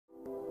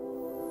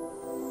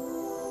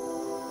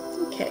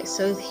Okay,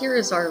 so here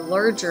is our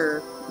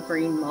larger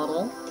brain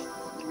model.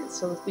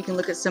 So we can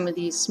look at some of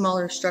these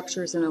smaller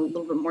structures in a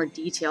little bit more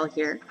detail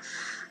here.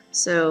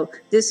 So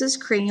this is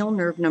cranial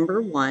nerve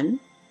number 1.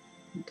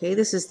 Okay,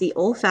 this is the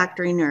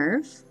olfactory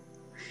nerve.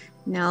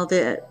 Now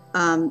the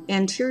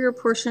anterior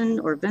portion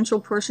or ventral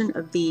portion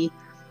of the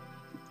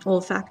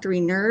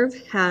olfactory nerve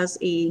has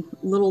a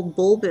little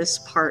bulbous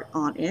part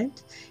on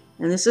it,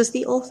 and this is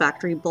the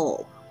olfactory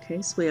bulb.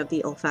 Okay, so we have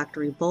the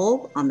olfactory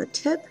bulb on the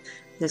tip.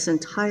 This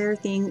entire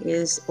thing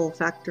is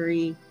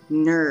olfactory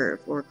nerve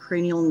or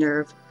cranial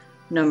nerve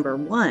number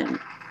 1.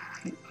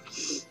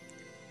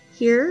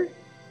 Here,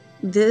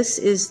 this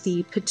is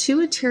the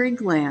pituitary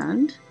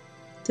gland,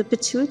 and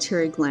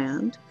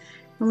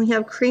we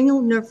have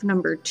cranial nerve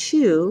number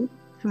 2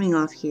 coming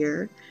off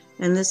here,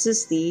 and this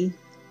is the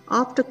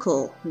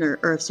optical nerve,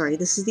 or sorry,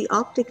 this is the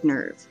optic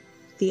nerve,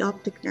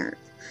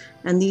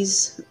 and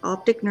these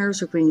optic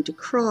nerves are going to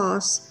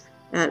cross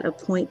at a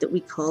point that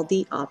we call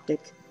the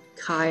optic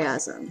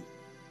chiasm.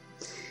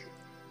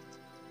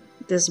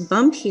 This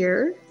bump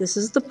here, this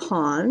is the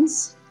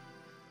pons,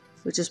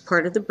 which is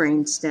part of the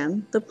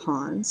brainstem, the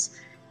pons,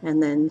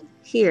 and then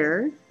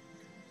here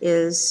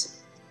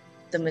is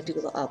the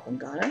medulla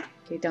oblongata.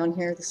 Okay, down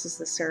here, this is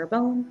the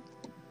cerebellum.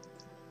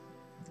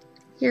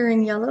 Here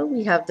in yellow,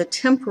 we have the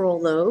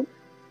temporal lobe,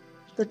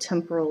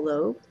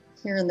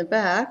 Here in the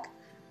back,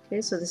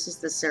 okay, so this is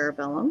the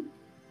cerebellum.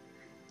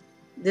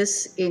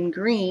 This in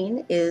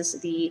green is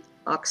the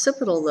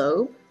occipital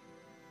lobe,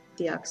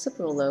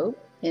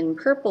 In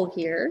purple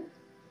here,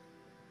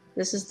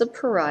 this is the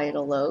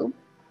parietal lobe,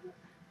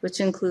 which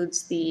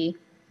includes the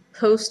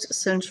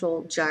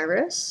post-central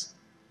gyrus,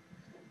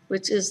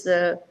 which is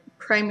the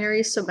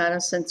primary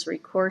somatosensory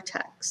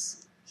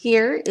cortex.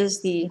 Here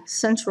is the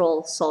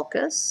central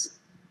sulcus,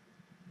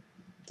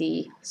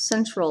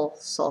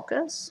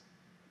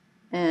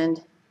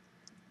 and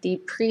the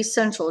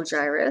precentral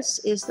gyrus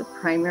is the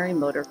primary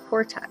motor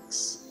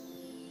cortex.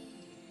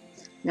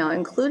 Now,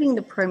 including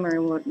the primary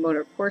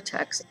motor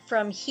cortex,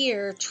 from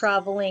here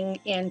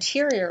traveling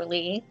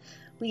anteriorly,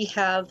 we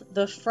have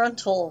the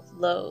frontal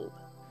lobe.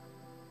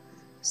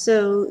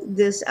 So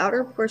this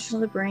outer portion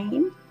of the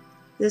brain,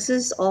 this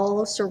is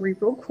all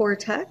cerebral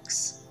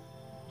cortex.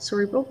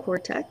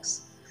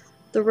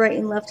 The right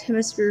and left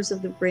hemispheres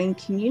of the brain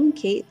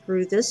communicate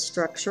through this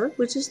structure,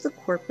 which is the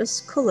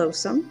corpus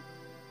callosum.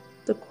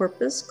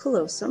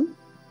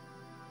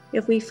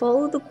 If we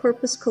follow the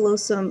corpus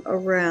callosum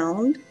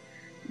around,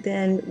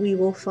 then we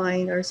will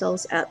find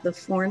ourselves at the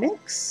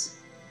fornix.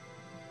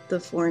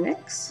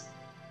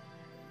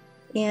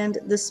 And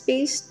the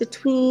space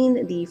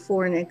between the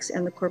fornix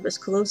and the corpus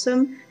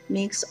callosum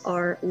makes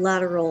our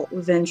lateral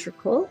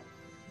ventricle.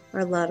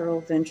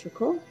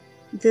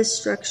 This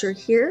structure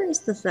here is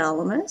the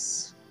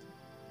thalamus,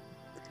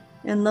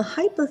 and the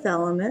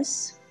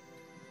hypothalamus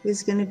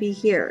is going to be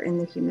here in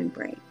the human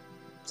brain.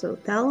 So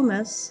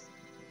thalamus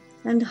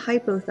and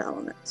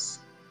hypothalamus.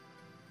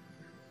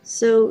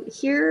 So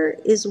here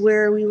is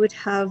where we would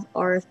have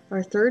our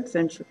third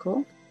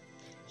ventricle.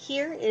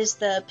 Here is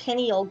the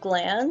pineal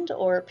gland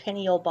or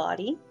pineal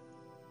body.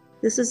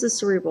 This is the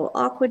cerebral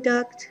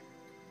aqueduct.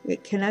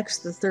 It connects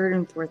the third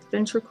and fourth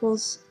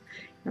ventricles,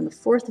 and the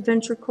fourth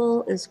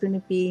ventricle is going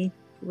to be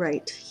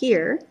right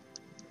here.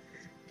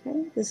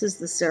 Okay, this is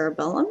the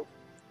cerebellum,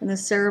 and the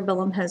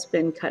cerebellum has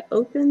been cut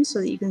open so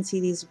that you can see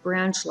these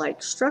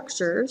branch-like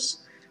structures,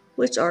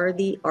 which are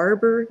the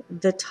arbor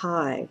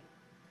vitae.